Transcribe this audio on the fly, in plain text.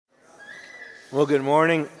Well, good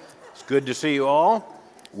morning. It's good to see you all.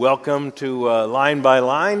 Welcome to Line by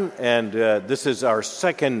Line, and this is our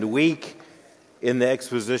second week in the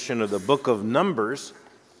exposition of the book of Numbers.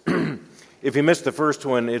 If you missed the first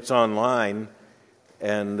one, it's online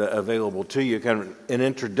and available to you, kind of an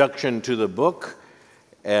introduction to the book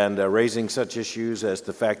and raising such issues as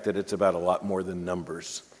the fact that it's about a lot more than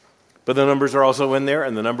numbers. But the numbers are also in there,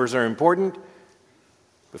 and the numbers are important.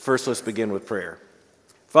 But first, let's begin with prayer.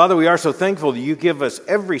 Father, we are so thankful that you give us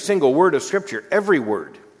every single word of Scripture, every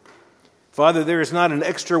word. Father, there is not an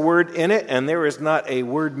extra word in it, and there is not a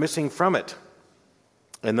word missing from it.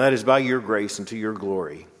 And that is by your grace and to your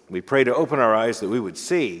glory. We pray to open our eyes that we would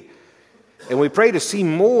see, and we pray to see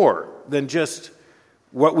more than just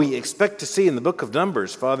what we expect to see in the book of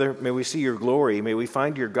Numbers. Father, may we see your glory. May we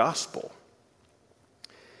find your gospel.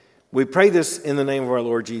 We pray this in the name of our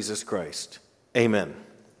Lord Jesus Christ. Amen.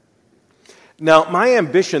 Now, my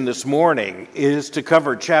ambition this morning is to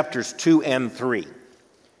cover chapters 2 and 3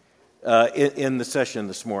 in the session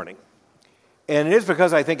this morning. And it is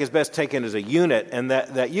because I think it's best taken as a unit, and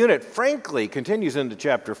that unit, frankly, continues into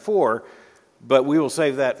chapter 4, but we will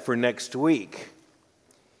save that for next week.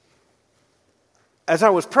 As I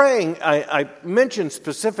was praying, I mentioned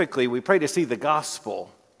specifically we pray to see the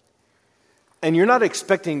gospel. And you're not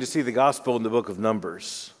expecting to see the gospel in the book of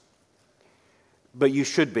Numbers, but you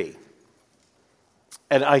should be.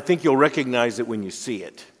 And I think you'll recognize it when you see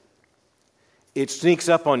it. It sneaks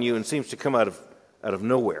up on you and seems to come out of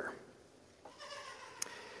nowhere.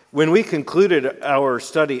 When we concluded our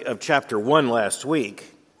study of chapter 1 last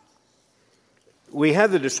week, we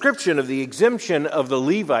had the description of the exemption of the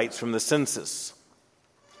Levites from the census.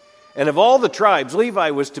 And of all the tribes, Levi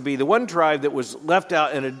was to be the one tribe that was left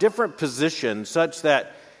out in a different position, such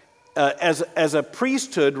that as a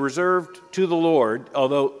priesthood reserved to the Lord,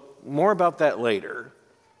 although more about that later,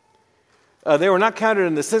 they were not counted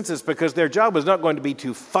in the census because their job was not going to be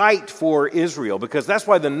to fight for Israel, because that's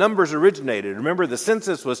why the numbers originated. Remember, the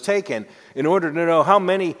census was taken in order to know how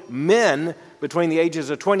many men between the ages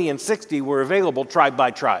of 20 and 60 were available tribe by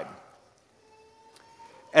tribe.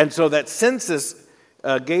 And so that census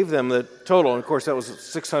gave them the total, and of course that was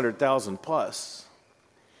 600,000 plus.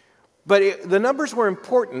 But the numbers were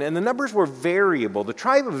important, and the numbers were variable. The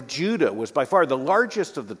tribe of Judah was by far the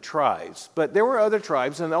largest of the tribes, but there were other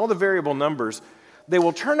tribes, and all the variable numbers, they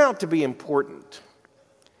will turn out to be important.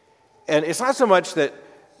 And it's not so much that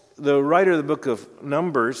the writer of the book of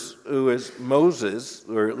Numbers, who is Moses,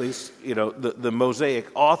 or at least, the Mosaic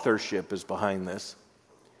authorship is behind this.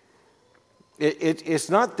 It's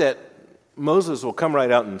not that Moses will come right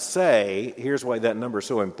out and say, here's why that number is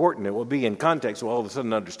so important. It will be in context, we'll all of a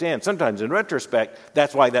sudden understand. Sometimes in retrospect,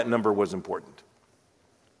 that's why that number was important.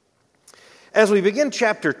 As we begin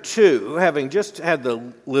chapter 2, having just had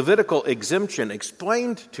the Levitical exemption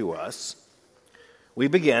explained to us, we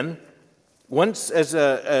begin. Once,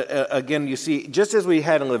 again, you see, just as we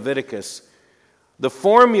had in Leviticus, the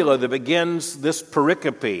formula that begins this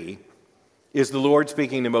pericope is the Lord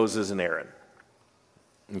speaking to Moses and Aaron.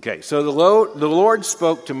 Okay, so the Lord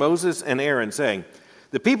spoke to Moses and Aaron, saying,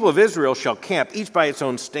 "The people of Israel shall camp, each by its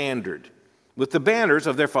own standard, with the banners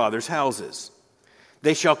of their fathers' houses.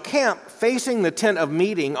 They shall camp facing the tent of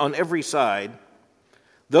meeting on every side.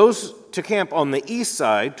 Those to camp on the east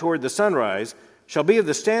side toward the sunrise shall be of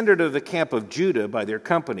the standard of the camp of Judah by their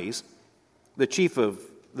companies, the chief of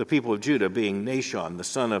the people of Judah being Nahshon, the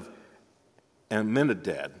son of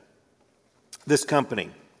Amminadab.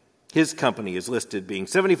 His company is listed being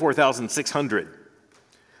 74,600.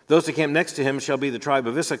 Those who camp next to him shall be the tribe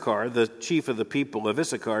of Issachar, the chief of the people of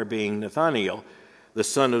Issachar being Nathaniel, the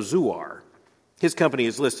son of Zuar. His company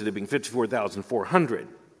is listed as being 54,400.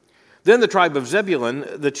 Then the tribe of Zebulun,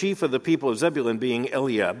 the chief of the people of Zebulun being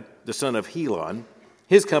Eliab, the son of Helon.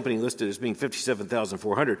 His company listed as being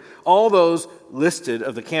 57,400. All those listed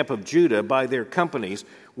of the camp of Judah by their companies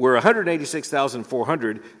were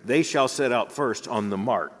 186,400. They shall set out first on the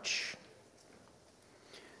march."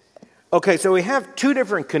 Okay, so we have two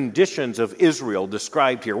different conditions of Israel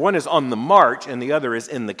described here. One is on the march, and the other is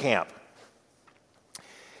in the camp.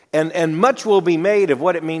 And much will be made of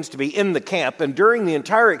what it means to be in the camp. And during the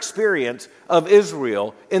entire experience of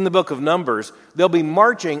Israel in the book of Numbers, they'll be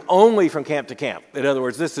marching only from camp to camp. In other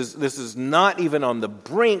words, this is not even on the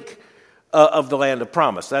brink of the land of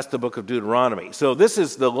promise. That's the book of Deuteronomy. So this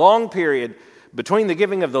is the long period between the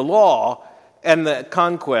giving of the law and the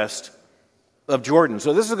conquest of Jordan.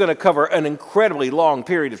 So this is going to cover an incredibly long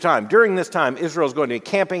period of time. During this time, Israel is going to be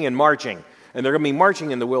camping and marching, and they're going to be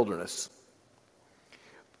marching in the wilderness.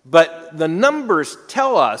 But the numbers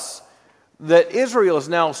tell us that Israel is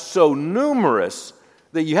now so numerous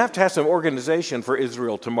that you have to have some organization for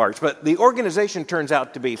Israel to march. But the organization turns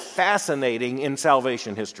out to be fascinating in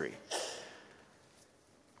salvation history.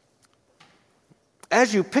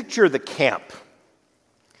 As you picture the camp,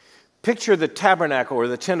 picture the tabernacle or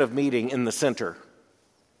the tent of meeting in the center.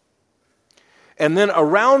 And then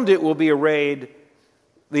around it will be arrayed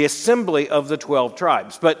the assembly of the 12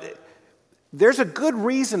 tribes. But there's a good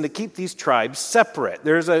reason to keep these tribes separate.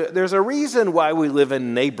 There's a reason why we live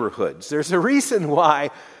in neighborhoods. There's a reason why,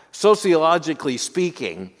 sociologically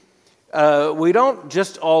speaking, we don't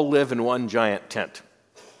just all live in one giant tent.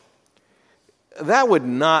 That would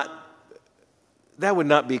not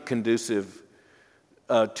be conducive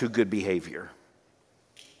to good behavior.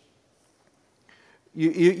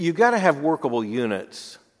 You got to have workable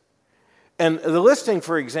units. And the listing,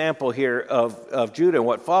 for example, here of Judah and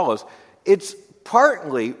what follows, it's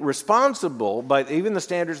partly responsible by even the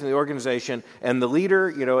standards in the organization and the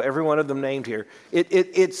leader, every one of them named here.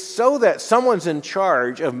 It's so that someone's in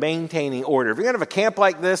charge of maintaining order. If you're going to have a camp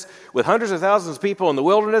like this with hundreds of thousands of people in the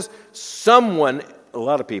wilderness, a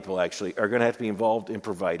lot of people actually, are going to have to be involved in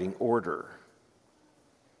providing order.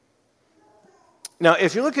 Now,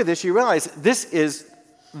 if you look at this, you realize this is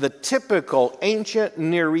the typical ancient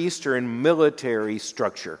Near Eastern military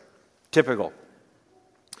structure. Typical.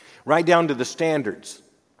 Right down to the standards.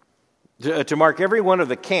 To mark every one of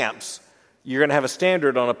the camps, you're going to have a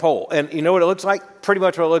standard on a pole. And you know what it looks like? Pretty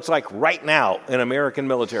much what it looks like right now in American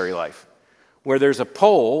military life, where there's a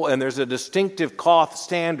pole and there's a distinctive cloth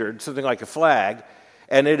standard, something like a flag,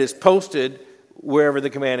 and it is posted wherever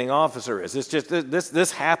the commanding officer is. It's just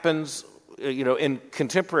this happens, in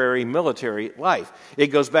contemporary military life. It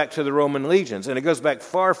goes back to the Roman legions, and it goes back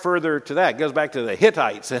far further to that. It goes back to the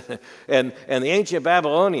Hittites and the ancient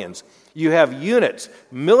Babylonians. You have units.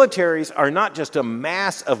 Militaries are not just a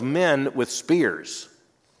mass of men with spears.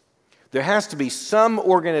 There has to be some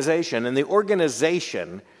organization, and the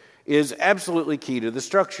organization is absolutely key to the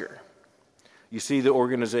structure. You see the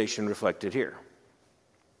organization reflected here.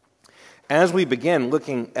 As we begin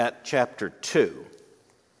looking at chapter 2,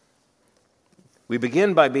 we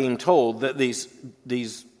begin by being told that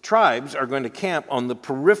these tribes are going to camp on the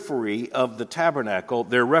periphery of the tabernacle.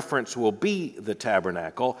 Their reference will be the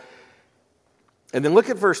tabernacle. And then look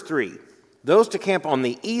at verse 3. Those to camp on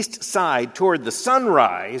the east side toward the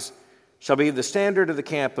sunrise shall be the standard of the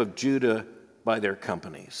camp of Judah by their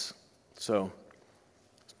companies. So,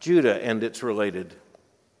 Judah and its related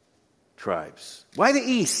tribes. Why the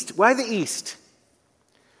east? Why the east?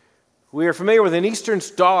 We are familiar with an eastern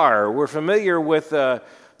star. We're familiar with the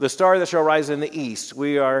star that shall rise in the east.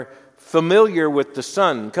 We are familiar with the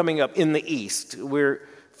sun coming up in the east. We're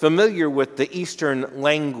familiar with the eastern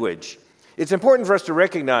language. It's important for us to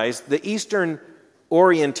recognize the eastern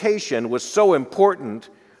orientation was so important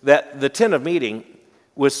that the tent of meeting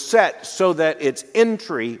was set so that its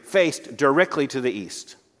entry faced directly to the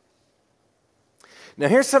east. Now,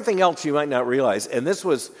 here's something else you might not realize, and this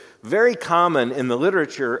was very common in the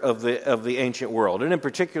literature of the ancient world, and in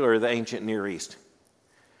particular the ancient Near East.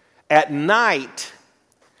 At night,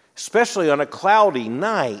 especially on a cloudy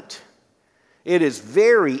night, it is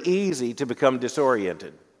very easy to become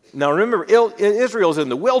disoriented. Now, remember, Israel's in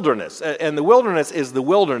the wilderness, and the wilderness is the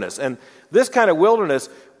wilderness, and this kind of wilderness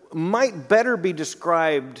might better be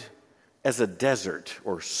described as a desert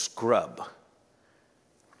or scrub.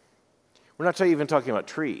 We're not even talking about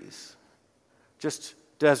trees, just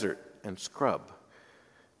desert and scrub.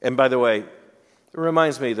 And by the way, it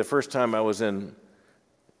reminds me the first time I was in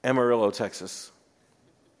Amarillo, Texas.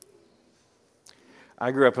 I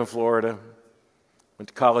grew up in Florida, went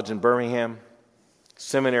to college in Birmingham,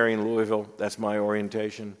 seminary in Louisville. That's my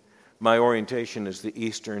orientation. My orientation is the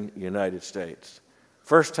eastern United States.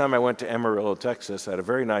 First time I went to Amarillo, Texas, I had a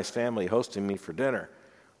very nice family hosting me for dinner.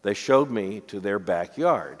 They showed me to their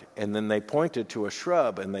backyard, and then they pointed to a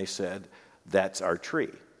shrub, and they said, "That's our tree."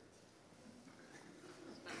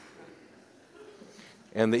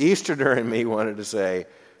 And the Easterner in me wanted to say,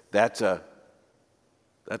 that's a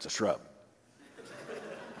shrub.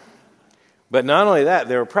 But not only that,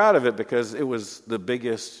 they were proud of it because it was the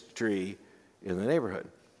biggest tree in the neighborhood.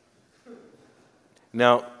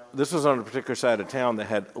 Now, this was on a particular side of town that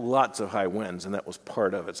had lots of high winds, and that was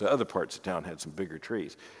part of it. So other parts of town had some bigger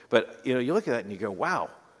trees. But, you look at that and you go, wow.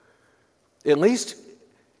 At least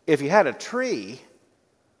if you had a tree,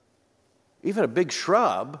 even a big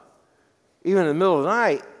shrub, even in the middle of the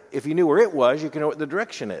night, if you knew where it was, you can know what the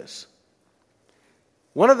direction is.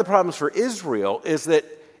 One of the problems for Israel is that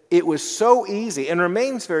it was so easy, and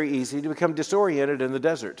remains very easy, to become disoriented in the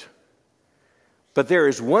desert. But there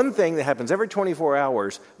is one thing that happens every 24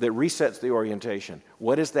 hours that resets the orientation.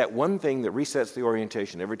 What is that one thing that resets the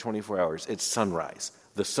orientation every 24 hours? It's sunrise.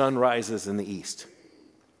 The sun rises in the east.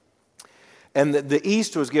 And the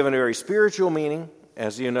east was given a very spiritual meaning,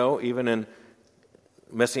 as you know, even in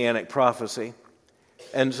Messianic prophecy.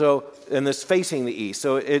 And this facing the east.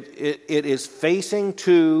 So it is facing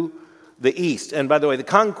to the east. And by the way, the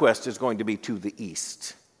conquest is going to be to the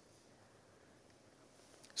east.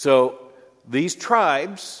 So these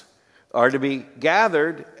tribes are to be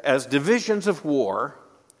gathered as divisions of war,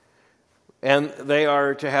 and they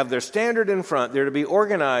are to have their standard in front. They're to be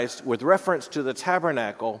organized with reference to the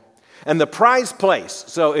tabernacle and the prize place.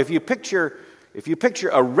 So if you picture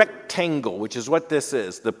a rectangle, which is what this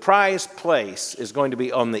is, the prize place is going to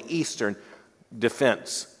be on the eastern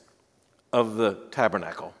defense of the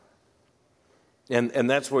tabernacle. And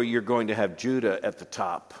that's where you're going to have Judah at the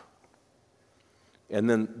top. And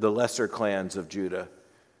then the lesser clans of Judah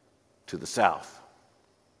to the south.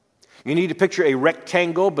 You need to picture a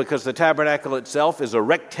rectangle because the tabernacle itself is a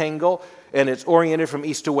rectangle and it's oriented from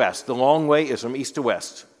east to west. The long way is from east to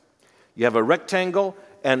west. You have a rectangle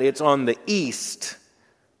and it's on the east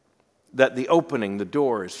that the opening, the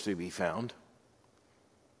door, is to be found.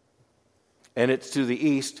 And it's to the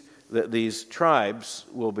east that these tribes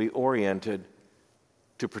will be oriented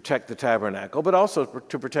to protect the tabernacle, but also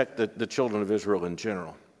to protect the children of Israel in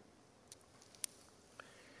general.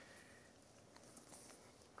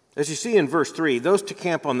 As you see in verse 3, those to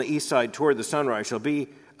camp on the east side toward the sunrise shall be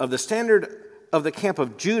of the standard of the camp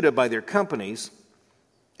of Judah by their companies.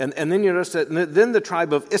 And then you notice that then the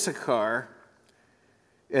tribe of Issachar,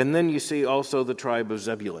 and then you see also the tribe of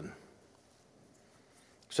Zebulun.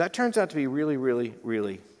 So that turns out to be really, really,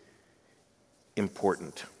 really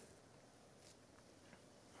important.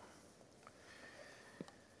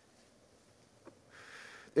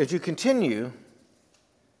 As you continue,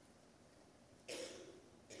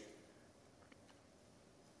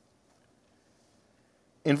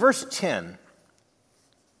 in verse 10,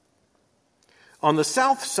 on the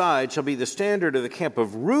south side shall be the standard of the camp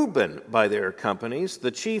of Reuben by their companies,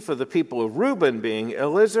 the chief of the people of Reuben being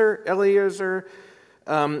Eliezer,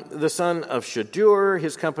 the son of Shadur,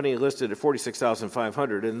 his company listed at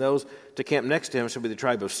 46,500. And those to camp next to him shall be the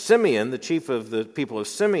tribe of Simeon, the chief of the people of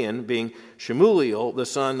Simeon being Shemuliel, the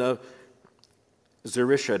son of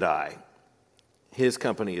Zurishaddai. His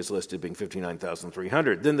company is listed being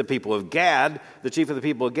 59,300. Then the people of Gad, the chief of the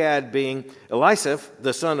people of Gad being Elisaph,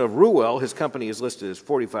 the son of Ruel, his company is listed as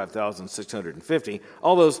 45,650.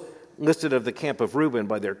 All those listed of the camp of Reuben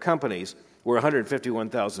by their companies were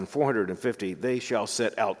 151,450. They shall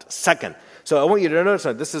set out second. So I want you to notice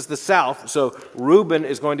that this is the south. So Reuben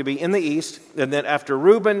is going to be in the east. And then after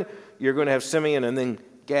Reuben, you're going to have Simeon and then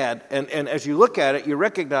Gad. And as you look at it, you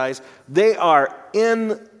recognize they are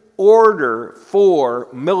in order for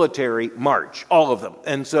military march, all of them.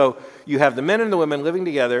 And so you have the men and the women living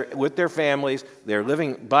together with their families. They're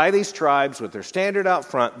living by these tribes with their standard out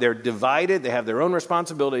front. They're divided. They have their own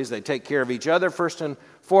responsibilities. They take care of each other first and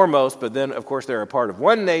foremost, but then, of course, they're a part of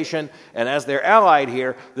one nation. And as they're allied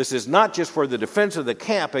here, this is not just for the defense of the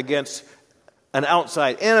camp against an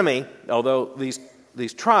outside enemy, although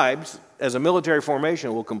these tribes, as a military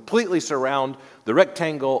formation, will completely surround the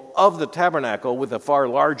rectangle of the tabernacle with a far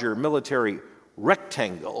larger military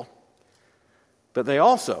rectangle. But they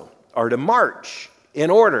also are to march in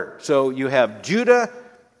order. So you have Judah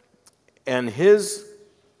and his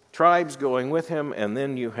tribes going with him, and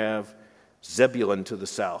then you have Zebulun to the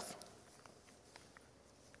south.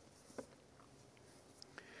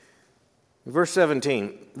 Verse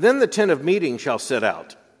 17, then the tent of meeting shall set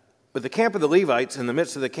out, with the camp of the Levites in the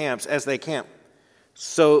midst of the camps as they camp.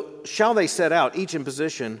 So shall they set out, each in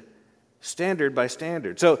position, standard by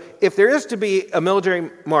standard. So if there is to be a military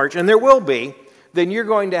march, and there will be, then you're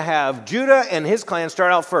going to have Judah and his clan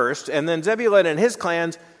start out first, and then Zebulun and his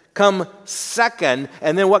clans come second,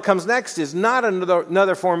 and then what comes next is not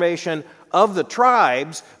another formation of the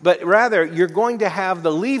tribes, but rather you're going to have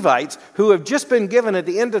the Levites, who have just been given at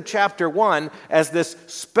the end of chapter 1 as this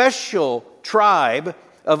special tribe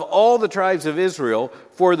of all the tribes of Israel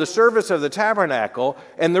for the service of the tabernacle.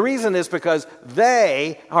 And the reason is because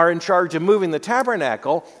they are in charge of moving the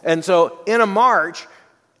tabernacle. And so in a march,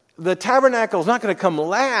 the tabernacle is not going to come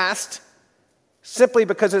last simply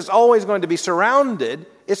because it's always going to be surrounded.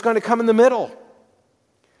 It's going to come in the middle.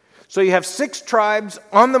 So you have 6 tribes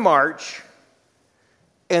on the march,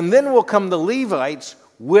 and then will come the Levites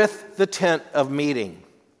with the tent of meeting.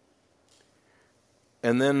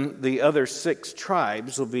 And then the other 6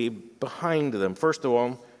 tribes will be behind them. First of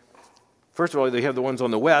all, they have the ones on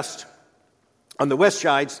the west. On the west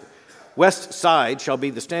side, west side shall be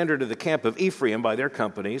the standard of the camp of Ephraim by their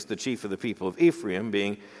companies, the chief of the people of Ephraim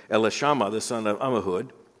being Elishama, the son of Ammihud.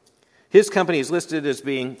 His company is listed as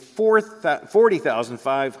being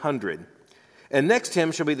 40,500. And next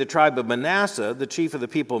him shall be the tribe of Manasseh, the chief of the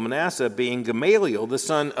people of Manasseh being Gamaliel, the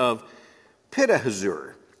son of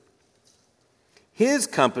Pedahzur. His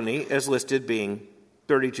company is listed being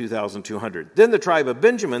 32,200. Then the tribe of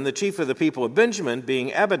Benjamin, the chief of the people of Benjamin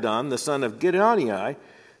being Abidan, the son of Gideoni,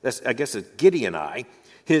 that's, I guess it's Gideoni.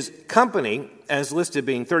 His company, as listed,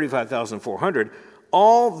 being 35,400.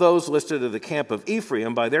 All those listed of the camp of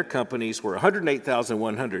Ephraim by their companies were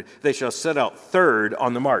 108,100. They shall set out third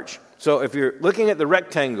on the march. So if you're looking at the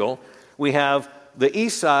rectangle, we have the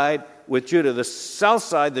east side with Judah, the south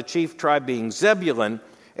side, the chief tribe being Zebulun,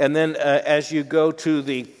 and then as you go to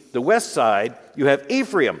the west side, you have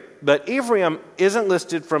Ephraim. But Ephraim isn't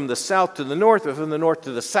listed from the south to the north, but from the north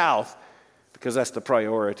to the south, because that's the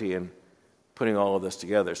priority in putting all of this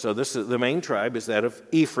together. So this is the main tribe is that of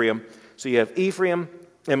Ephraim. So you have Ephraim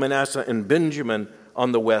and Manasseh and Benjamin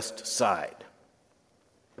on the west side.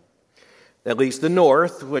 That leaves the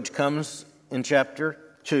north, which comes in chapter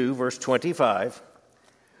 2, verse 25.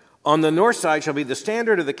 On the north side shall be the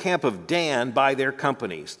standard of the camp of Dan by their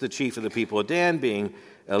companies, the chief of the people of Dan being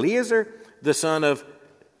Eleazar, the son of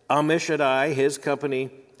Ammishaddai, his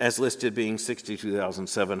company as listed being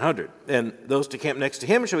 62,700. And those to camp next to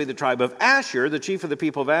him shall be the tribe of Asher, the chief of the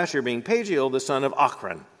people of Asher being Pagiel, the son of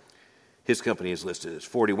Ochran. His company is listed as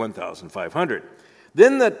 41,500.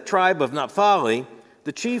 Then the tribe of Naphtali,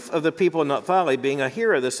 the chief of the people of Naphtali being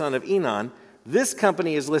Ahira, the son of Enan. This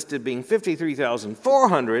company is listed being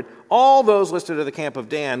 53,400. All those listed at the camp of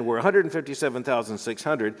Dan were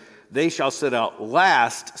 157,600. They shall sit out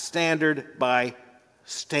last, standard by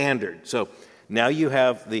standard. So now you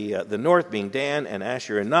have the north being Dan and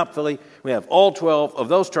Asher and Naphtali. We have all 12 of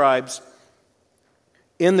those tribes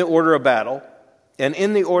in the order of battle and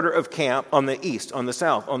in the order of camp on the east, on the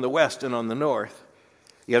south, on the west, and on the north.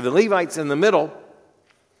 You have the Levites in the middle,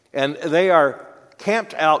 and they are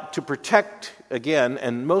camped out to protect, again,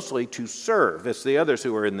 and mostly to serve. It's the others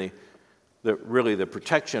who are in the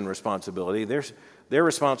protection responsibility. They're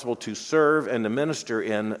responsible to serve and to minister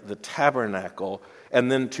in the tabernacle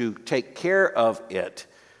and then to take care of it,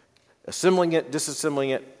 assembling it,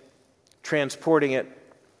 disassembling it, transporting it,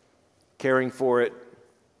 caring for it,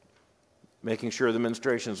 making sure the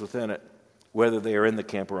ministrations within it, whether they are in the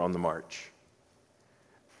camp or on the march.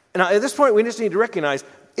 Now, at this point, we just need to recognize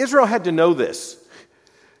Israel had to know this.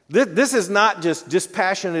 This is not just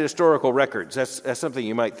dispassionate historical records. That's something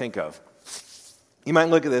you might think of. You might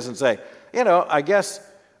look at this and say, I guess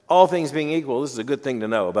all things being equal, this is a good thing to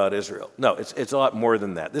know about Israel. No, it's a lot more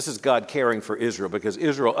than that. This is God caring for Israel because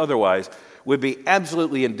Israel otherwise would be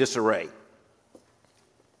absolutely in disarray.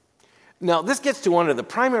 Now, this gets to one of the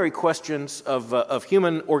primary questions of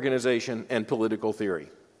human organization and political theory.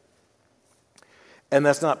 And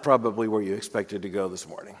that's not probably where you expected to go this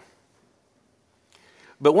morning.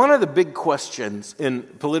 But one of the big questions in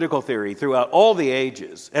political theory throughout all the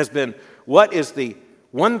ages has been, what is the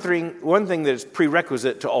one thing that is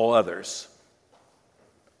prerequisite to all others?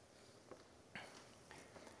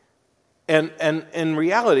 And in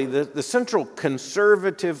reality, the central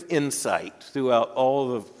conservative insight throughout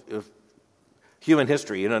all of human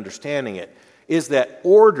history and understanding it is that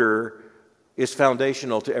order is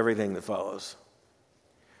foundational to everything that follows.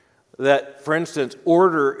 That, for instance,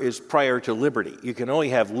 order is prior to liberty. You can only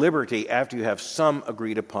have liberty after you have some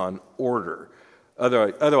agreed upon order.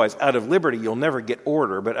 Otherwise, out of liberty, you'll never get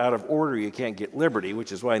order, but out of order, you can't get liberty,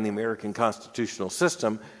 which is why in the American constitutional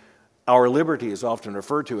system, our liberty is often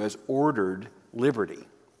referred to as ordered liberty.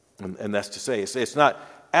 And that's to say, it's not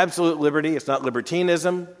absolute liberty, it's not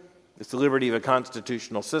libertinism, it's the liberty of a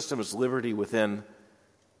constitutional system, it's liberty within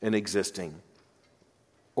an existing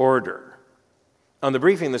order. On the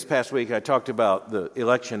briefing this past week, I talked about the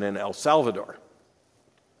election in El Salvador.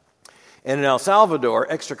 And in El Salvador,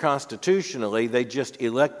 extra-constitutionally, they just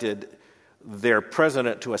elected their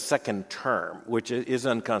president to a second term, which is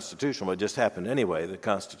unconstitutional. It just happened anyway. The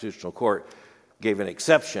Constitutional Court gave an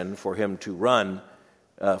exception for him to run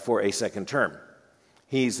for a second term.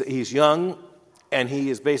 He's young, and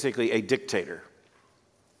he is basically a dictator.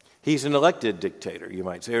 He's an elected dictator, you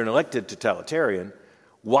might say, or an elected totalitarian.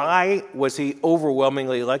 Why was he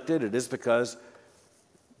overwhelmingly elected? It is because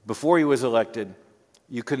before he was elected,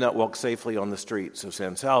 you could not walk safely on the streets of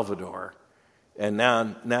San Salvador. And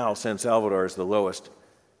now San Salvador is the lowest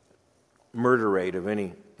murder rate of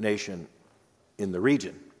any nation in the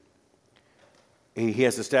region. He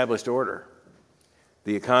has established order.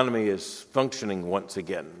 The economy is functioning once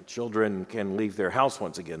again. Children can leave their house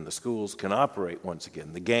once again. The schools can operate once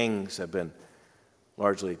again. The gangs have been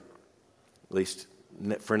largely, at least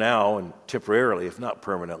for now and temporarily, if not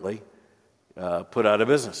permanently, put out of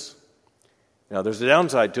business. Now, there's a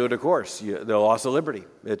downside to it, of course, the loss of liberty.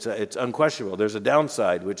 It's unquestionable. There's a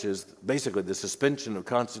downside, which is basically the suspension of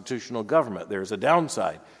constitutional government. There's a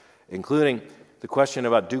downside, including the question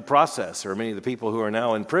about due process, or many of the people who are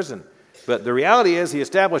now in prison. But the reality is he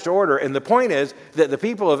established order, and the point is that the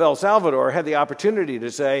people of El Salvador had the opportunity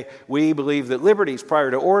to say, we believe that liberty is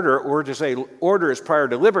prior to order, or to say order is prior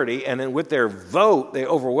to liberty, and then with their vote, they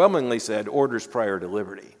overwhelmingly said order is prior to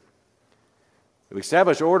liberty. If we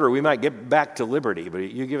establish order, we might get back to liberty, but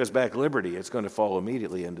you give us back liberty, it's going to fall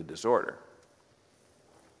immediately into disorder.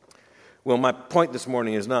 Well, my point this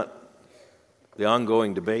morning is not the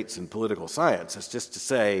ongoing debates in political science. It's just to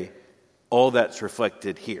say all that's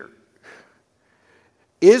reflected here.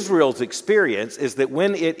 Israel's experience is that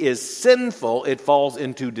when it is sinful, it falls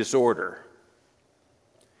into disorder.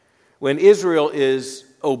 When Israel is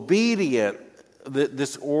obedient,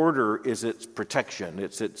 this order is its protection,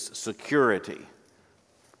 it's its security.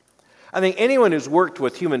 I think anyone who's worked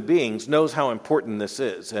with human beings knows how important this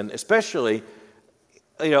is, and especially,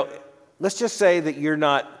 let's just say that you're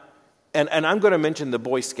not, and I'm going to mention the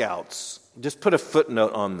Boy Scouts. Just put a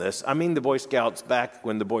footnote on this. I mean the Boy Scouts back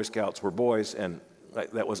when the Boy Scouts were boys, and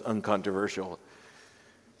that was uncontroversial.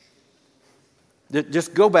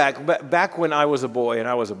 Just go back when I was a boy and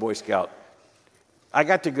I was a Boy Scout. I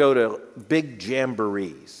got to go to big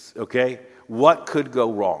jamborees, okay? What could go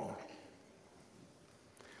wrong?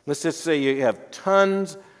 Let's just say you have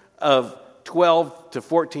tons of 12 to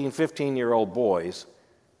 14, 15-year-old boys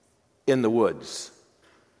in the woods.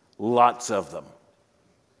 Lots of them.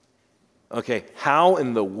 Okay, how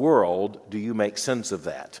in the world do you make sense of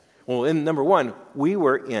that? Well, number one, we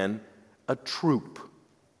were in a troop,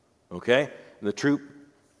 okay? In the troop,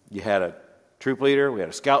 you had a troop leader, we had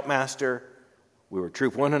a scoutmaster, we were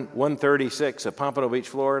Troop 136 at Pompano Beach,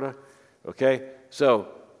 Florida, okay? So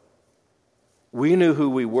we knew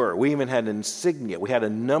who we were. We even had insignia. We had a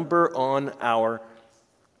number on our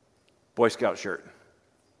Boy Scout shirt.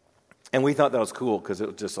 And we thought that was cool because it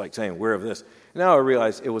was just like saying, we're of this. Now I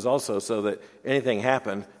realize it was also so that anything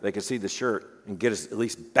happened, they could see the shirt and get us at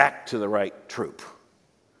least back to the right troop.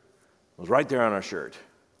 It was right there on our shirt.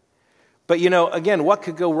 But, again, what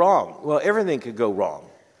could go wrong? Well, everything could go wrong.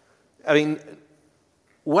 I mean,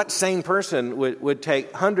 what sane person would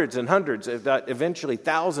take hundreds and hundreds, if not eventually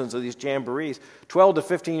thousands of these jamborees, 12 to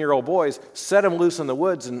 15-year-old boys, set them loose in the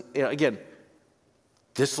woods, and, again,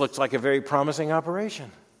 this looks like a very promising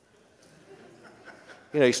operation.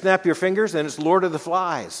 You snap your fingers and it's Lord of the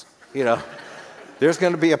Flies. There's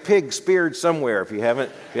going to be a pig speared somewhere if you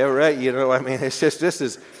haven't read. It's just this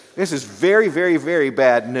is very, very, very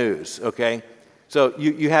bad news. Okay, so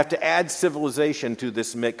you have to add civilization to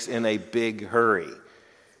this mix in a big hurry.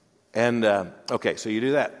 And okay, so you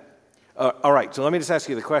do that. All right. So let me just ask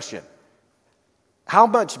you the question: how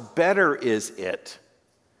much better is it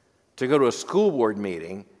to go to a school board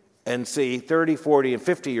meeting and see 30, 40, and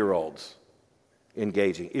 50-year-olds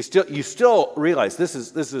engaging? You still realize this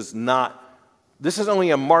is only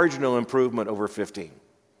a marginal improvement over 15.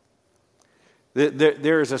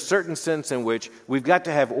 There is a certain sense in which we've got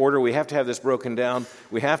to have order. We have to have this broken down.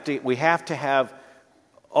 We have to have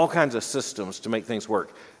all kinds of systems to make things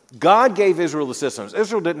work. God gave Israel the systems.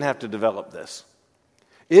 Israel didn't have to develop this.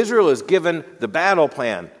 Israel is given the battle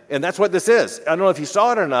plan, and that's what this is. I don't know if you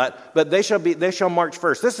saw it or not, but they shall march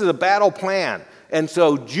first. This is a battle plan. And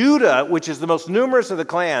so Judah, which is the most numerous of the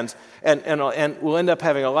clans, and will end up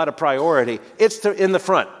having a lot of priority, it's in the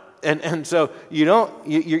front. And so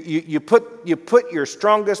you put your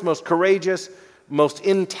strongest, most courageous, most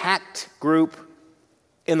intact group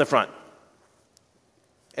in the front.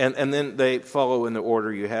 And then they follow in the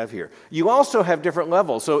order you have here. You also have different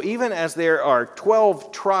levels. So even as there are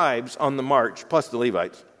 12 tribes on the march, plus the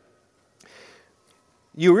Levites,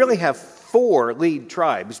 you really have 4 lead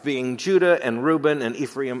tribes, being Judah and Reuben and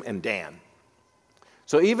Ephraim and Dan.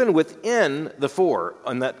 So even within the 4,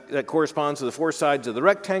 and that corresponds to the 4 sides of the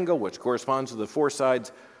rectangle, which corresponds to the 4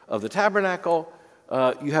 sides of the tabernacle,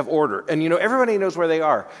 you have order. And everybody knows where they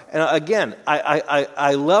are. And again,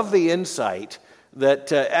 I love the insight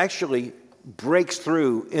that actually breaks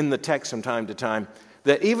through in the text from time to time,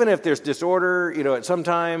 that even if there's disorder, at some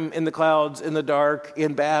time in the clouds, in the dark,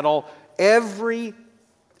 in battle, every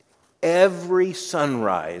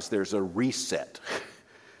sunrise there's a reset.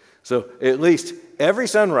 So at least every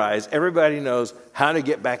sunrise, everybody knows how to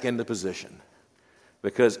get back into position.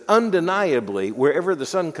 Because undeniably, wherever the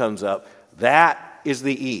sun comes up, that is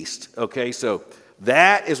the east. Okay, so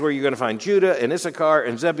that is where you're going to find Judah and Issachar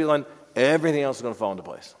and Zebulun. Everything else is going to fall into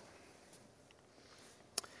place.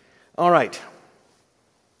 All right.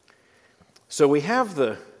 So we have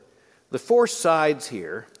the four sides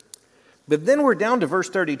here. But then we're down to verse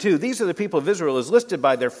 32. These are the people of Israel as listed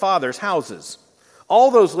by their fathers' houses.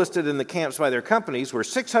 All those listed in the camps by their companies were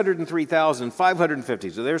 603,550.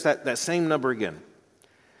 So there's that same number again.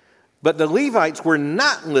 But the Levites were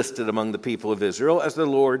not listed among the people of Israel as the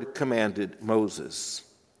Lord commanded Moses.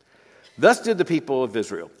 Thus did the people of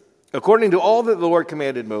Israel, according to all that the Lord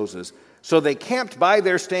commanded Moses. So they camped by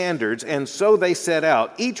their standards, and so they set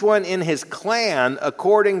out, each one in his clan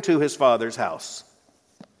according to his father's house.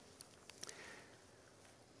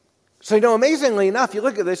 So, amazingly enough, you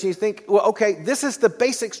look at this and you think, well, okay, this is the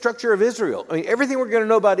basic structure of Israel. I mean, everything we're going to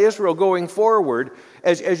know about Israel going forward,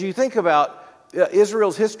 as you think about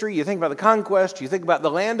Israel's history, you think about the conquest, you think about the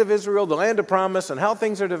land of Israel, the land of promise, and how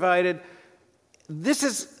things are divided, this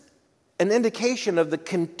is an indication of the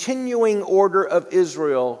continuing order of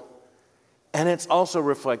Israel, and it's also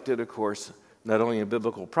reflected, of course, not only in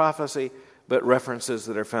biblical prophecy, but references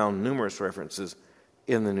that are found, numerous references,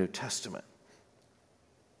 in the New Testament.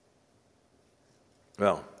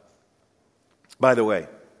 Well, by the way,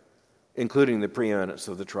 including the preeminence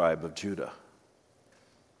of the tribe of Judah,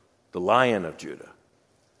 the Lion of Judah.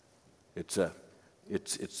 It's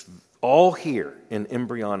all here in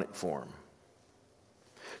embryonic form.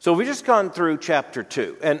 So we've just gone through chapter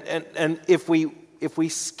 2, and if we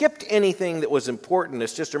skipped anything that was important,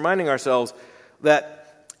 it's just reminding ourselves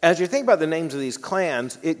that as you think about the names of these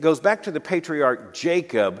clans, it goes back to the patriarch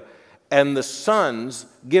Jacob and the sons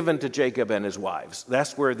given to Jacob and his wives.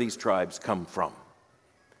 That's where these tribes come from.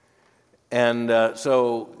 And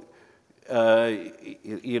the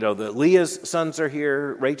Leah's sons are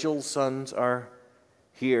here, Rachel's sons are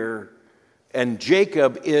here, and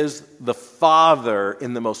Jacob is the father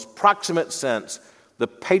in the most proximate sense, the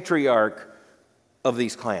patriarch of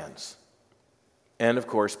these clans. And of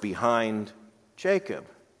course, behind Jacob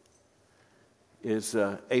is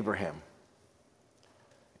Abraham.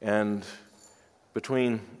 And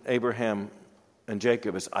between Abraham and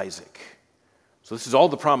Jacob is Isaac. So this is all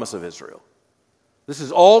the promise of Israel. This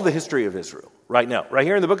is all the history of Israel right now, right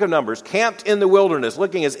here in the book of Numbers, camped in the wilderness,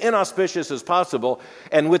 looking as inauspicious as possible,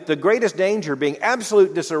 and with the greatest danger being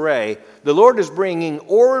absolute disarray, the Lord is bringing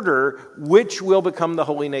order which will become the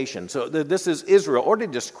holy nation. So this is Israel, already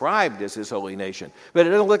described as his holy nation. But it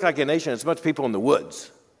doesn't look like a nation, it's a bunch of people in the woods.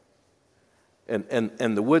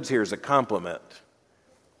 And the woods here is a compliment.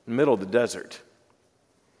 In the middle of the desert.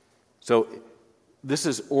 So this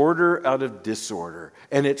is order out of disorder.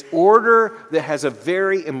 And it's order that has a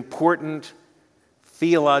very important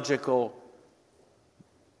theological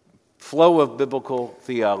flow of biblical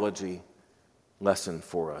theology lesson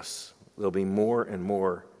for us. There'll be more and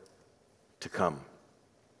more to come.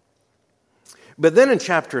 But then in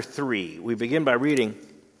chapter 3, we begin by reading,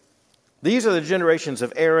 "These are the generations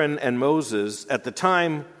of Aaron and Moses at the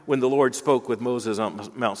time when the Lord spoke with Moses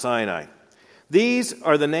on Mount Sinai. These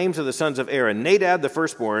are the names of the sons of Aaron, Nadab the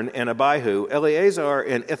firstborn, and Abihu, Eleazar,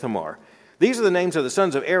 and Ithamar. These are the names of the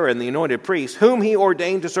sons of Aaron, the anointed priest, whom he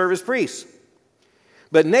ordained to serve as priests.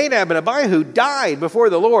 But Nadab and Abihu died before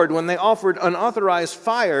the Lord when they offered unauthorized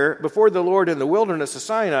fire before the Lord in the wilderness of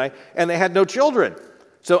Sinai, and they had no children.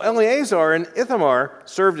 So Eleazar and Ithamar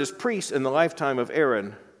served as priests in the lifetime of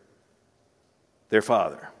Aaron, their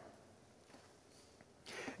father."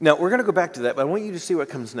 Now, we're going to go back to that, but I want you to see what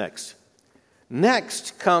comes next.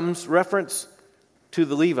 Next comes reference to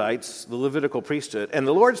the Levites, the Levitical priesthood. "And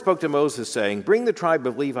the Lord spoke to Moses, saying, Bring the tribe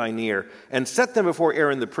of Levi near, and set them before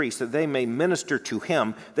Aaron the priest, that they may minister to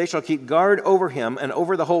him. They shall keep guard over him and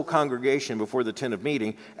over the whole congregation before the tent of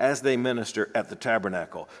meeting, as they minister at the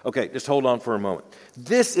tabernacle." Okay, just hold on for a moment.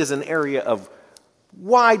 This is an area of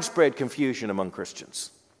widespread confusion among Christians.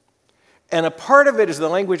 And a part of it is the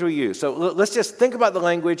language we use. So let's just think about the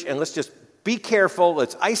language and let's just be careful.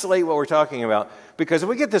 Let's isolate what we're talking about. Because if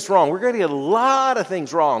we get this wrong, we're going to get a lot of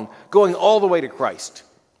things wrong going all the way to Christ.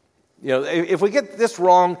 If we get this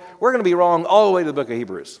wrong, we're going to be wrong all the way to the book of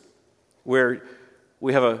Hebrews, where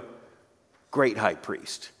we have a great high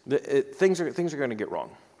priest. Things are going to get wrong.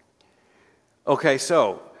 Okay,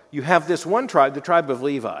 so you have this one tribe, the tribe of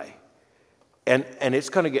Levi. And it's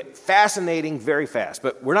going to get fascinating very fast.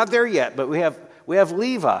 But we're not there yet, but we have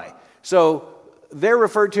Levi. So they're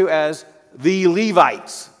referred to as the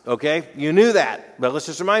Levites, okay? You knew that, but let's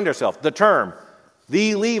just remind ourselves. The term,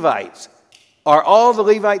 the Levites. Are all the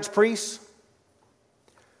Levites priests?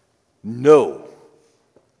 No.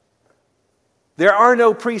 There are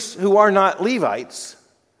no priests who are not Levites,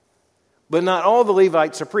 but not all the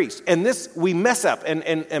Levites are priests. And this, we mess up.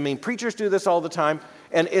 And I mean, preachers do this all the time.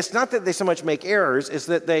 And it's not that they so much make errors, it's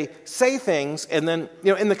that they say things, and then,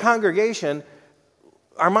 in the congregation,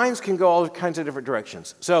 our minds can go all kinds of different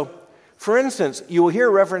directions. So, for instance, you will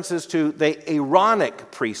hear references to the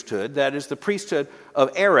Aaronic priesthood, that is the priesthood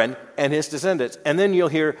of Aaron and his descendants. And then you'll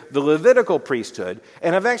hear the Levitical priesthood.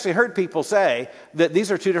 And I've actually heard people say that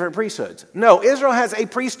these are two different priesthoods. No, Israel has a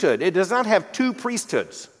priesthood. It does not have two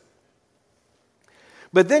priesthoods.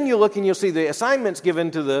 But then you look and you'll see the assignments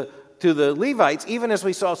given to the Levites, even as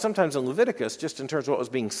we saw sometimes in Leviticus, just in terms of what was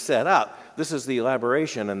being set up. This is the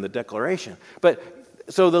elaboration and the declaration.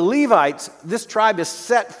 So the Levites, this tribe is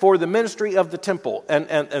set for the ministry of the temple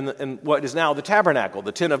and what is now the tabernacle,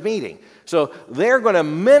 the tent of meeting. So they're going to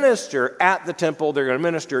minister at the temple. They're going to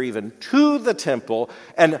minister even to the temple.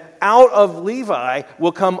 And out of Levi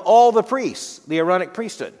will come all the priests, the Aaronic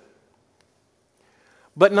priesthood.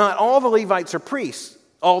 But not all the Levites are priests.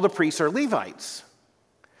 All the priests are Levites.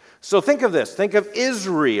 So think of this. Think of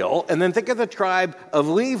Israel, and then think of the tribe of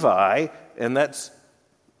Levi, and that's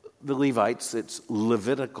the Levites. It's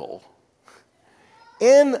Levitical.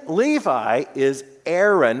 In Levi is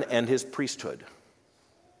Aaron and his priesthood.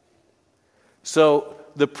 So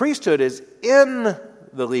the priesthood is in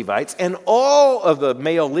the Levites, and all of the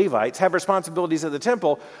male Levites have responsibilities at the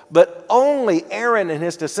temple, but only Aaron and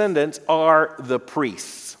his descendants are the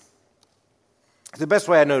priests. It's the best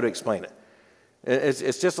way I know to explain it.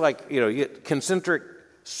 It's just like, you get concentric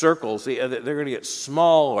circles. They're going to get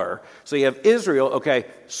smaller. So you have Israel, okay,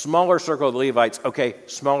 smaller circle of the Levites, okay,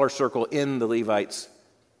 smaller circle in the Levites,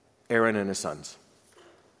 Aaron and his sons.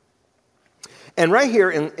 And right here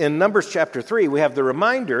in Numbers chapter 3, we have the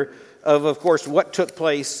reminder of course, what took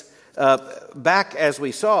place back, as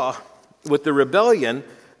we saw, with the rebellion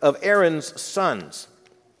of Aaron's sons.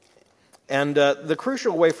 And the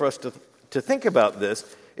crucial way for us to think about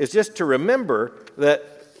this is just to remember that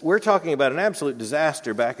we're talking about an absolute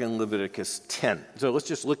disaster back in Leviticus 10. So let's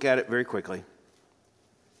just look at it very quickly.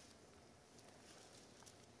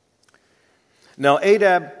 Now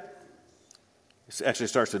Nadab, it actually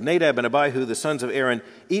starts with Nadab and Abihu, the sons of Aaron,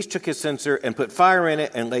 each took his censer and put fire in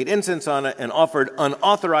it and laid incense on it and offered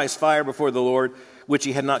unauthorized fire before the Lord, which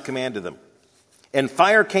he had not commanded them. And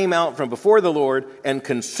fire came out from before the Lord and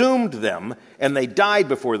consumed them, and they died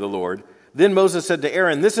before the Lord. Then Moses said to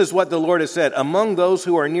Aaron, "This is what the Lord has said. Among those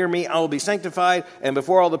who are near me, I will be sanctified, and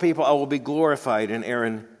before all the people, I will be glorified." And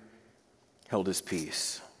Aaron held his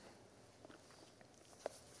peace.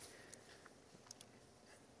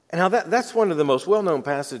 And now that's one of the most well-known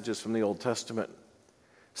passages from the Old Testament.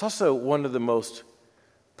 It's also one of the most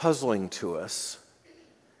puzzling to us.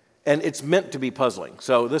 And it's meant to be puzzling.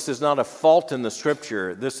 So this is not a fault in the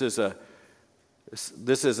Scripture. This is,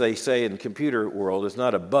 as they say in the computer world, is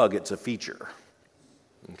not a bug, it's a feature.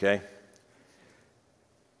 Okay?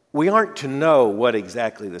 We aren't to know what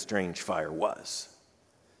exactly the strange fire was.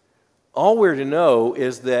 All we're to know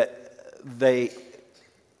is that they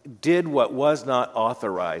did what was not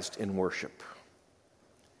authorized in worship.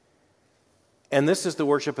 And this is the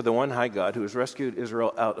worship of the one high God who has rescued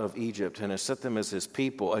Israel out of Egypt and has set them as his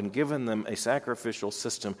people and given them a sacrificial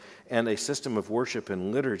system and a system of worship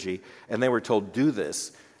and liturgy. And they were told, do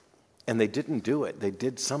this. And they didn't do it. They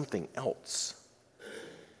did something else.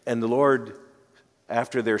 And the Lord,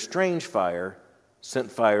 after their strange fire, sent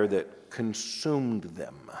fire that consumed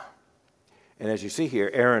them. And as you see here,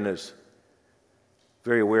 Aaron is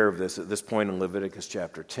very aware of this at this point in Leviticus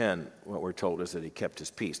chapter 10. What we're told is that he kept his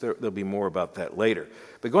peace. There'll be more about that later.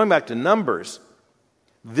 But going back to Numbers,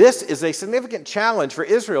 this is a significant challenge for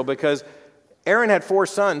Israel because Aaron had 4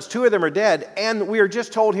 sons, 2 of them are dead, and we are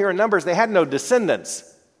just told here in Numbers they had no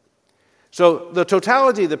descendants. So the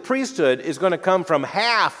totality of the priesthood is going to come from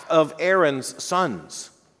half of Aaron's sons.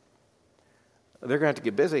 They're going to have to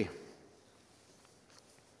get busy.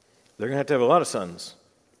 They're going to have a lot of sons.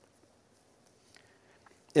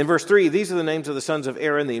 In verse 3, these are the names of the sons of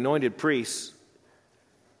Aaron, the anointed priests,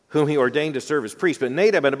 whom he ordained to serve as priests. But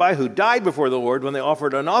Nadab and Abihu died before the Lord when they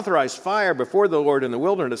offered unauthorized fire before the Lord in the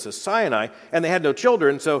wilderness of Sinai, and they had no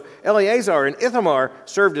children. So Eleazar and Ithamar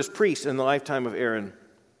served as priests in the lifetime of Aaron,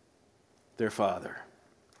 their father.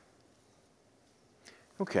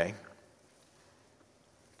 Okay.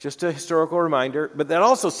 Just a historical reminder, but that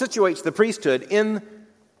also situates the priesthood in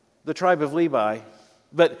the tribe of Levi.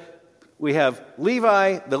 But we have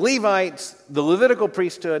Levi, the Levites, the Levitical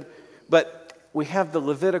priesthood, but we have the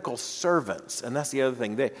Levitical servants, and that's the other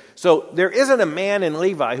thing. So there isn't a man in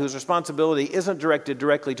Levi whose responsibility isn't directed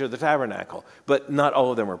directly to the tabernacle, but not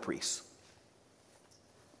all of them are priests.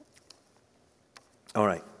 All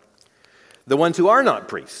right. The ones who are not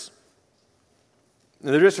priests,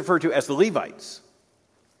 And they're just referred to as the Levites.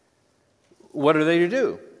 What are they to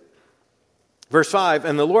do? Verse 5,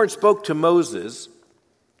 and the Lord spoke to Moses,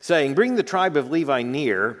 saying, bring the tribe of Levi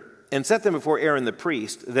near, and set them before Aaron the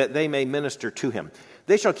priest, that they may minister to him.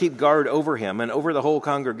 They shall keep guard over him and over the whole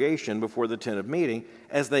congregation before the tent of meeting,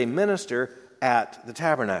 as they minister at the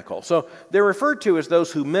tabernacle. So they're referred to as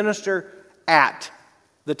those who minister at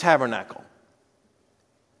the tabernacle.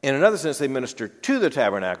 In another sense, they minister to the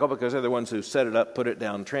tabernacle because they're the ones who set it up, put it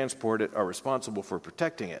down, transport it, are responsible for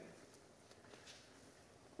protecting it.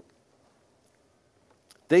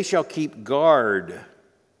 They shall keep guard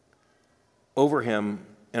over him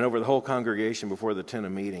and over the whole congregation before the tent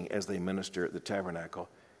of meeting as they minister at the tabernacle.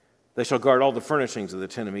 They shall guard all the furnishings of the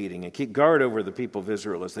tent of meeting and keep guard over the people of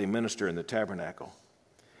Israel as they minister in the tabernacle.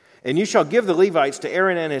 And you shall give the Levites to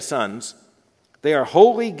Aaron and his sons. They are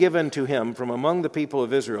wholly given to him from among the people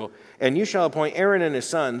of Israel. And you shall appoint Aaron and his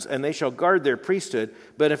sons, and they shall guard their priesthood.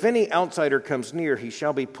 But if any outsider comes near, he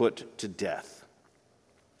shall be put to death.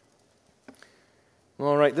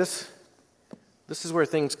 All right, this is where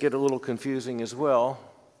things get a little confusing as well.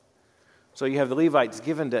 So you have the Levites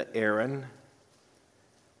given to Aaron.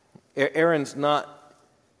 Aaron's not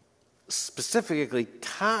specifically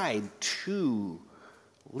tied to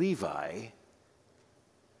Levi.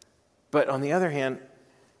 But on the other hand,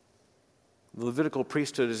 the Levitical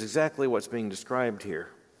priesthood is exactly what's being described here.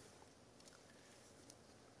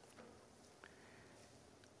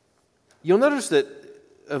 You'll notice that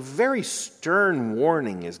a very stern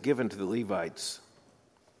warning is given to the Levites.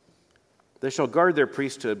 They shall guard their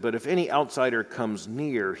priesthood, but if any outsider comes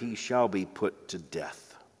near, he shall be put to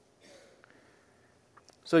death.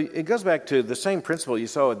 So it goes back to the same principle you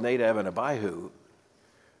saw with Nadab and Abihu.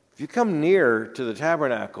 If you come near to the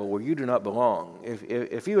tabernacle where you do not belong,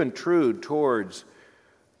 if you intrude towards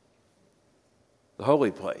the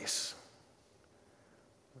holy place,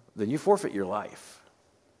 then you forfeit your life.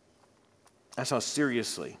 That's how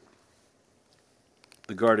seriously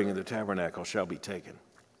the guarding of the tabernacle shall be taken.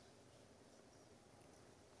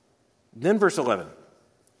 Then verse 11.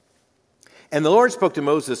 And the Lord spoke to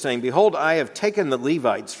Moses, saying, behold, I have taken the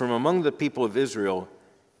Levites from among the people of Israel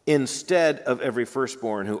instead of every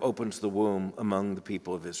firstborn who opens the womb among the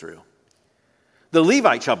people of Israel. The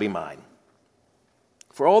Levite shall be mine,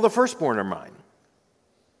 for all the firstborn are mine.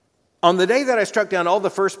 On the day that I struck down all the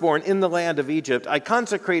firstborn in the land of Egypt, I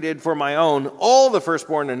consecrated for my own all the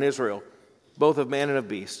firstborn in Israel, both of man and of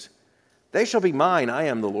beast. They shall be mine, I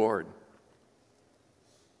am the Lord.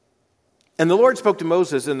 And the Lord spoke to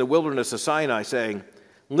Moses in the wilderness of Sinai, saying,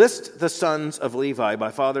 list the sons of Levi by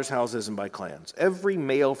fathers' houses and by clans. Every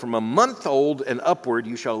male from a month old and upward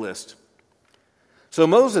you shall list. So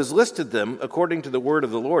Moses listed them according to the word of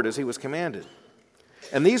the Lord as he was commanded.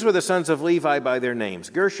 And these were the sons of Levi by their names,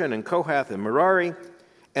 Gershon and Kohath and Merari.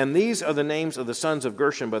 And these are the names of the sons of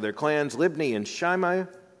Gershon by their clans, Libni and Shimei.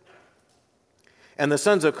 And the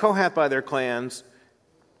sons of Kohath by their clans,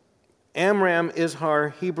 Amram,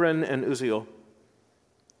 Izhar, Hebron, and Uzziel.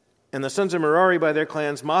 And the sons of Merari by their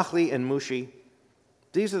clans, Mahli and Mushi.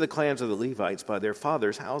 These are the clans of the Levites by their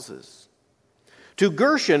fathers' houses. To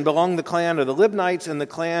Gershon belonged the clan of the Libnites and the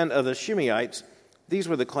clan of the Shimeites. These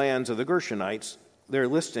were the clans of the Gershonites. Their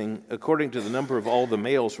listing, according to the number of all the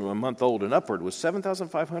males from a month old and upward, was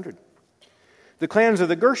 7,500. The clans of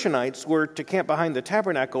the Gershonites were to camp behind the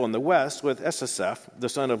tabernacle in the west, with Esasaph, the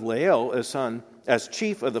son of Lael, as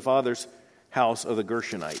chief of the father's house of the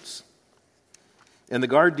Gershonites. And the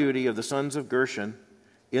guard duty of the sons of Gershon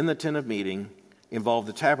in the tent of meeting involved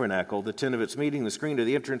the tabernacle, the tent of its meeting, the screen to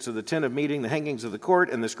the entrance of the tent of meeting, the hangings of the court,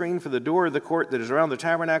 and the screen for the door of the court that is around the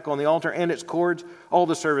tabernacle and the altar and its cords, all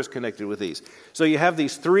the service connected with these. So you have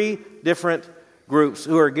these three different groups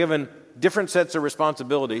who are given different sets of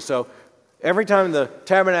responsibility. So every time the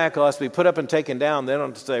tabernacle has to be put up and taken down, they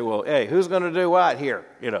don't say, well, hey, who's going to do what here?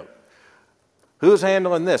 Who's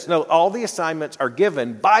handling this? No, all the assignments are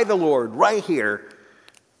given by the Lord right here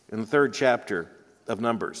in the 3rd chapter of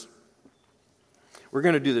Numbers. We're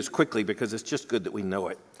going to do this quickly because it's just good that we know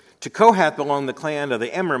it. To Kohath belonged the clan of the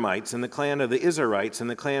Amramites, and the clan of the Izharites, and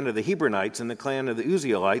the clan of the Hebronites, and the clan of the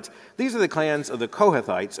Uzzielites. These are the clans of the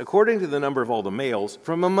Kohathites. According to the number of all the males,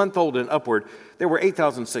 from a month old and upward, there were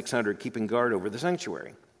 8,600 keeping guard over the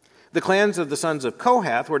sanctuary. The clans of the sons of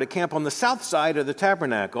Kohath were to camp on the south side of the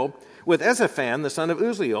tabernacle, with Ezaphan, the son of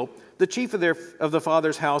Uzziel, the chief of the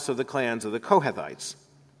father's house of the clans of the Kohathites.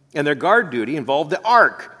 And their guard duty involved the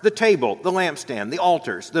ark, the table, the lampstand, the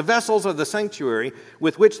altars, the vessels of the sanctuary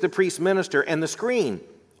with which the priests minister, and the screen,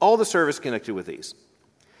 all the service connected with these.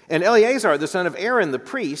 And Eleazar, the son of Aaron, the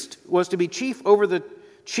priest, was to be chief over the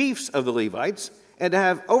chiefs of the Levites, and to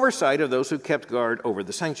have oversight of those who kept guard over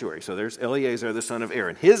the sanctuary. So there's Eleazar, the son of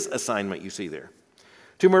Aaron. His assignment you see there.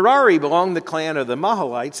 To Merari belonged the clan of the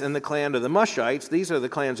Mahalites and the clan of the Mushites. These are the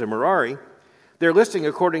clans of Merari. Their listing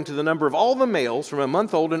according to the number of all the males from a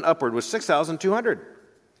month old and upward was 6,200.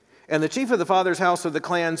 And the chief of the father's house of the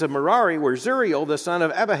clans of Merari were Zuriel, the son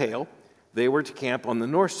of Abihail. They were to camp on the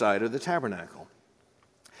north side of the tabernacle.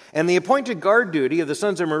 And the appointed guard duty of the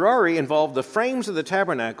sons of Merari involved the frames of the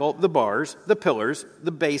tabernacle, the bars, the pillars,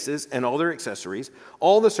 the bases, and all their accessories,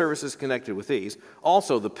 all the services connected with these,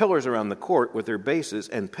 also the pillars around the court with their bases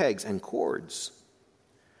and pegs and cords.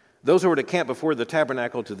 Those who were to camp before the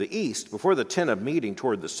tabernacle to the east, before the tent of meeting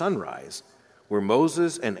toward the sunrise, were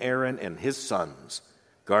Moses and Aaron and his sons,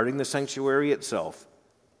 guarding the sanctuary itself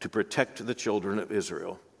to protect the children of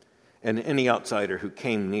Israel. And any outsider who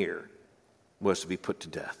came near was to be put to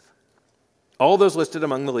death. All those listed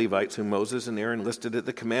among the Levites, whom Moses and Aaron listed at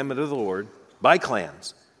the commandment of the Lord, by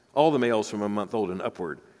clans, all the males from a month old and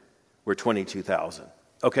upward, were 22,000.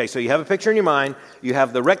 Okay, so you have a picture in your mind. You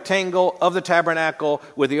have the rectangle of the tabernacle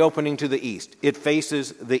with the opening to the east. It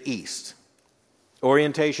faces the east.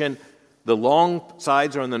 Orientation, the long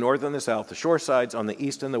sides are on the north and the south, the short sides on the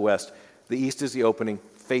east and the west. The east is the opening,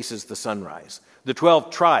 faces the sunrise. The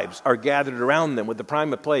 12 tribes are gathered around them with the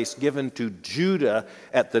prime of place given to Judah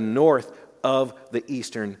at the north of the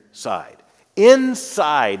eastern side.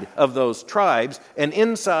 Inside of those tribes and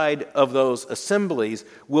inside of those assemblies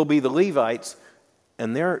will be the Levites,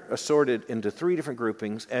 and they're assorted into 3 different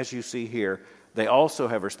groupings, as you see here. They also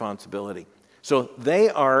have responsibility. So they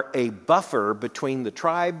are a buffer between the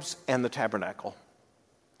tribes and the tabernacle.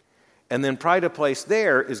 And then pride of place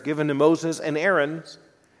there is given to Moses and Aaron,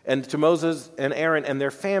 and to Moses and Aaron and their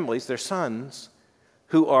families, their sons,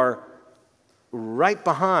 who are right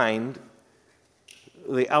behind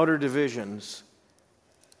the outer divisions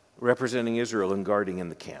representing Israel and guarding in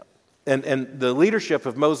the camp. And the leadership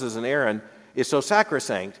of Moses and Aaron is so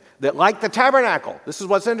sacrosanct that, like the tabernacle, this is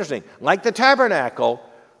what's interesting, like the tabernacle,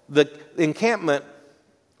 the encampment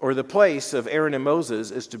or the place of Aaron and Moses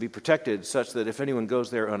is to be protected such that if anyone goes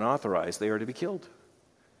there unauthorized, they are to be killed.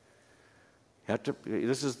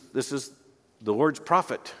 This is the Lord's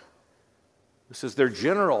prophet. This is their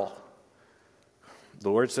general. The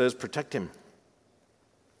Lord says, protect him.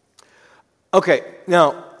 Okay,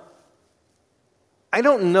 now, I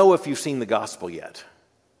don't know if you've seen the gospel yet.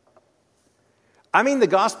 I mean the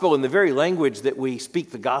gospel in the very language that we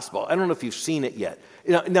speak the gospel. I don't know if you've seen it yet.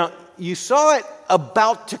 Now, you saw it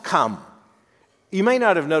about to come. You may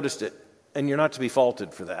not have noticed it, and you're not to be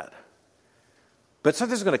faulted for that. But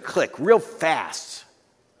something's going to click real fast.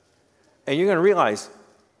 And you're going to realize,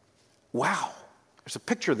 wow, there's a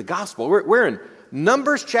picture of the gospel. We're in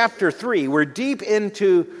Numbers chapter 3. We're deep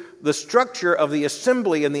into the structure of the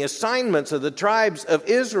assembly and the assignments of the tribes of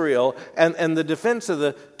Israel and the defense of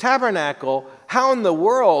the tabernacle. How in the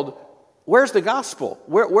world, where's the gospel?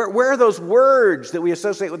 Where are those words that we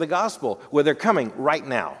associate with the gospel? Well, they're coming right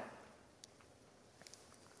now.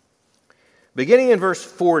 Beginning in verse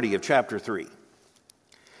 40 of chapter 3.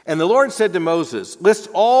 And the Lord said to Moses, list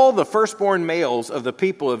all the firstborn males of the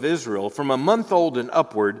people of Israel from a month old and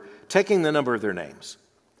upward, taking the number of their names.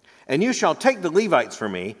 And you shall take the Levites for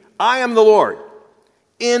me, I am the Lord,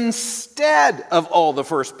 instead of all the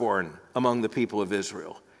firstborn among the people of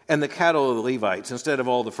Israel, and the cattle of the Levites, instead of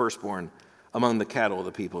all the firstborn among the cattle of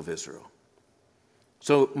the people of Israel.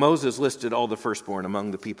 So Moses listed all the firstborn among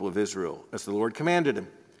the people of Israel, as the Lord commanded him.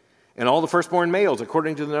 And all the firstborn males,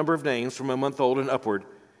 according to the number of names from a month old and upward,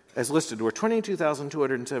 as listed, were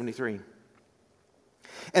 22,273.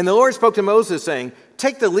 And the Lord spoke to Moses, saying,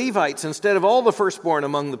 take the Levites instead of all the firstborn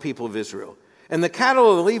among the people of Israel, and the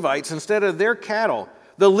cattle of the Levites instead of their cattle.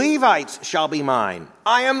 The Levites shall be mine.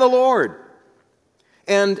 I am the Lord.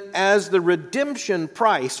 And as the redemption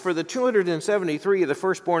price for the 273 of the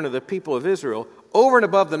firstborn of the people of Israel, over and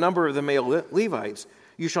above the number of the male Levites,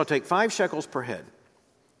 you shall take 5 shekels per head.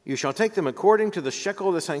 You shall take them according to the shekel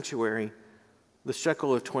of the sanctuary, the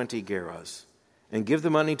shekel of 20 gerahs, and give the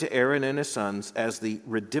money to Aaron and his sons as the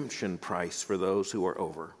redemption price for those who are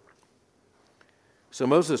over. So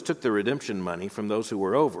Moses took the redemption money from those who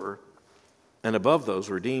were over, and above those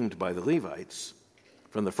redeemed by the Levites.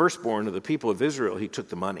 From the firstborn of the people of Israel he took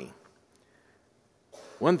the money,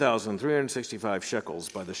 1,365 shekels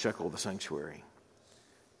by the shekel of the sanctuary.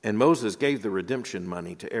 And Moses gave the redemption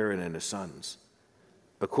money to Aaron and his sons,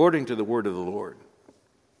 according to the word of the Lord,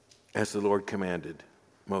 as the Lord commanded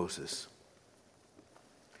Moses.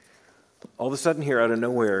 All of a sudden here, out of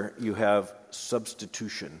nowhere, you have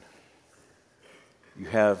substitution. You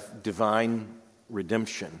have divine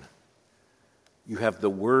redemption. You have the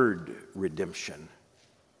word redemption.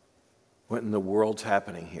 What in the world's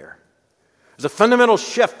happening here? There's a fundamental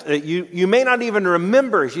shift that you may not even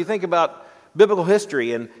remember as you think about biblical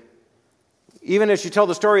history, and even as you tell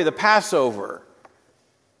the story of the Passover,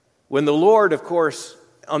 when the Lord, of course,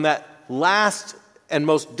 on that last and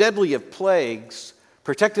most deadly of plagues,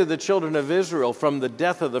 protected the children of Israel from the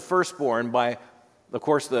death of the firstborn by, of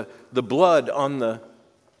course, the blood on the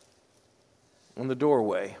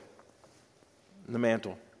doorway, the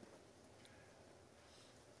mantle.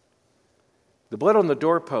 The blood on the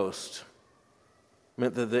doorpost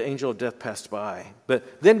meant that the angel of death passed by.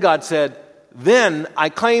 But then God said, then I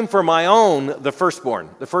claim for my own the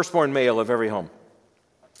firstborn male of every home.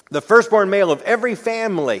 The firstborn male of every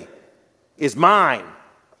family is mine.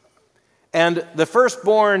 And the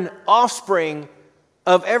firstborn offspring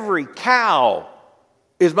of every cow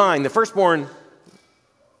is mine. The firstborn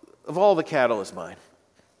of all the cattle is mine.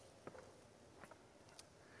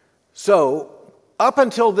 So, up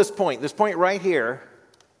until this point right here,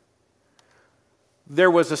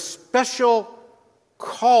 there was a special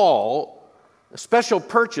call, a special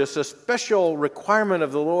purchase, a special requirement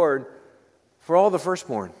of the Lord for all the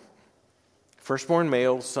firstborn. Firstborn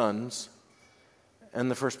male sons and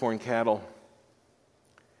the firstborn cattle.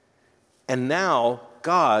 And now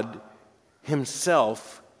God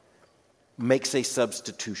himself makes a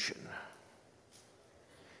substitution.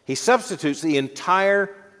 He substitutes the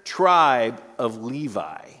entire tribe of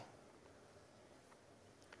Levi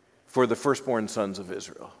for the firstborn sons of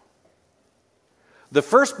Israel. The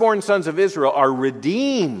firstborn sons of Israel are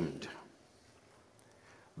redeemed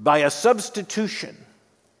by a substitution,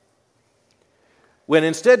 when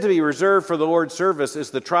instead to be reserved for the Lord's service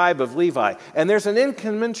is the tribe of Levi. And there's an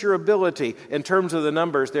incommensurability in terms of the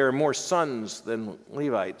numbers. There are more sons than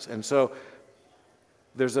Levites. And so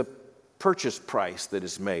there's a purchase price that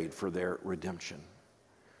is made for their redemption.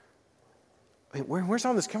 Where's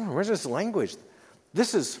all this coming from? Where's this language?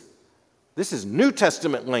 This is New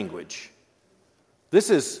Testament language. This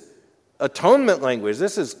is atonement language.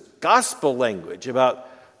 This is gospel language about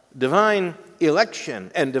divine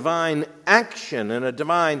election and divine action and a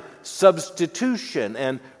divine substitution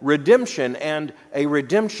and redemption and a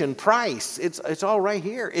redemption price. It's all right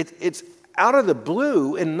here. It's out of the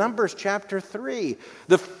blue in Numbers chapter 3.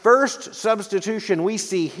 The first substitution we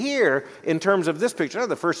see here in terms of this picture, not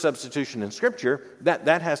the first substitution in Scripture,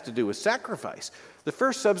 that has to do with sacrifice. The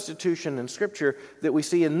first substitution in Scripture that we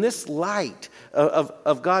see in this light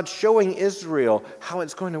of God showing Israel how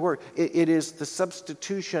it's going to work, it is the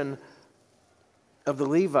substitution of the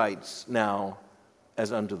Levites now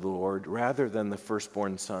as unto the Lord, rather than the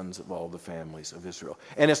firstborn sons of all the families of Israel.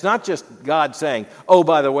 And it's not just God saying, oh,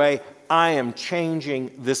 by the way, I am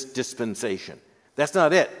changing this dispensation. That's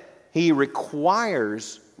not it. He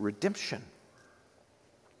requires redemption.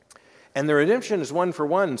 And the redemption is one for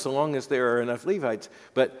one, so long as there are enough Levites.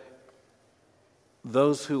 But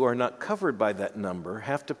those who are not covered by that number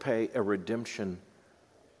have to pay a redemption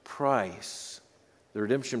price. The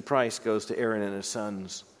redemption price goes to Aaron and his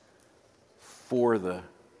sons for the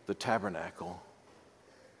tabernacle.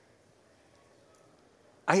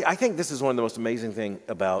 I think this is one of the most amazing things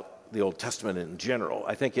about the Old Testament in general.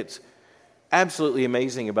 I think it's absolutely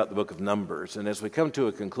amazing about the book of Numbers. And as we come to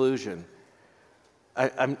a conclusion,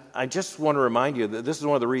 I just want to remind you that this is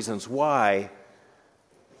one of the reasons why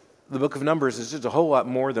the book of Numbers is just a whole lot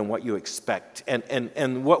more than what you expect.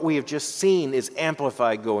 And what we have just seen is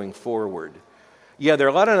amplified going forward. Yeah, there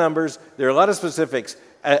are a lot of numbers, there are a lot of specifics,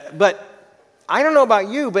 but I don't know about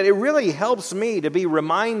you, but it really helps me to be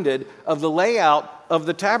reminded of the layout of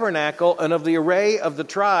the tabernacle and of the array of the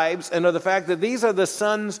tribes and of the fact that these are the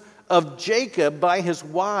sons of Jacob by his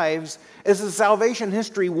wives as the salvation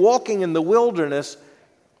history walking in the wilderness,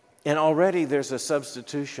 and already there's a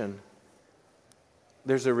substitution.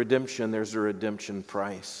 There's a redemption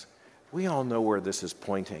price. We all know where this is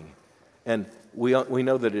pointing. And we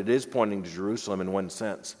know that it is pointing to Jerusalem in one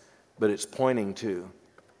sense, but it's pointing to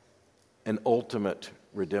an ultimate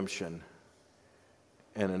redemption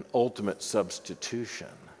and an ultimate substitution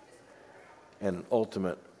and an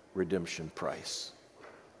ultimate redemption price.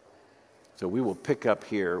 So we will pick up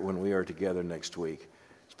here when we are together next week.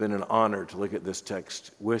 It's been an honor to look at this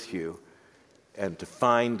text with you and to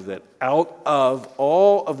find that out of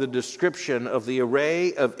all of the description of the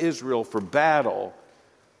array of Israel for battle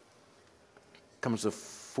comes a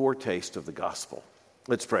foretaste of the gospel.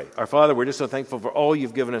 Let's pray. Our Father, we're just so thankful for all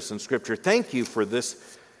you've given us in Scripture. Thank you for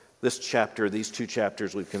this chapter, these two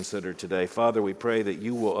chapters we've considered today. Father, we pray that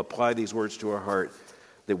you will apply these words to our heart,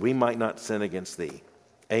 that we might not sin against thee.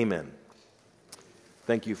 Amen.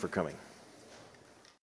 Thank you for coming.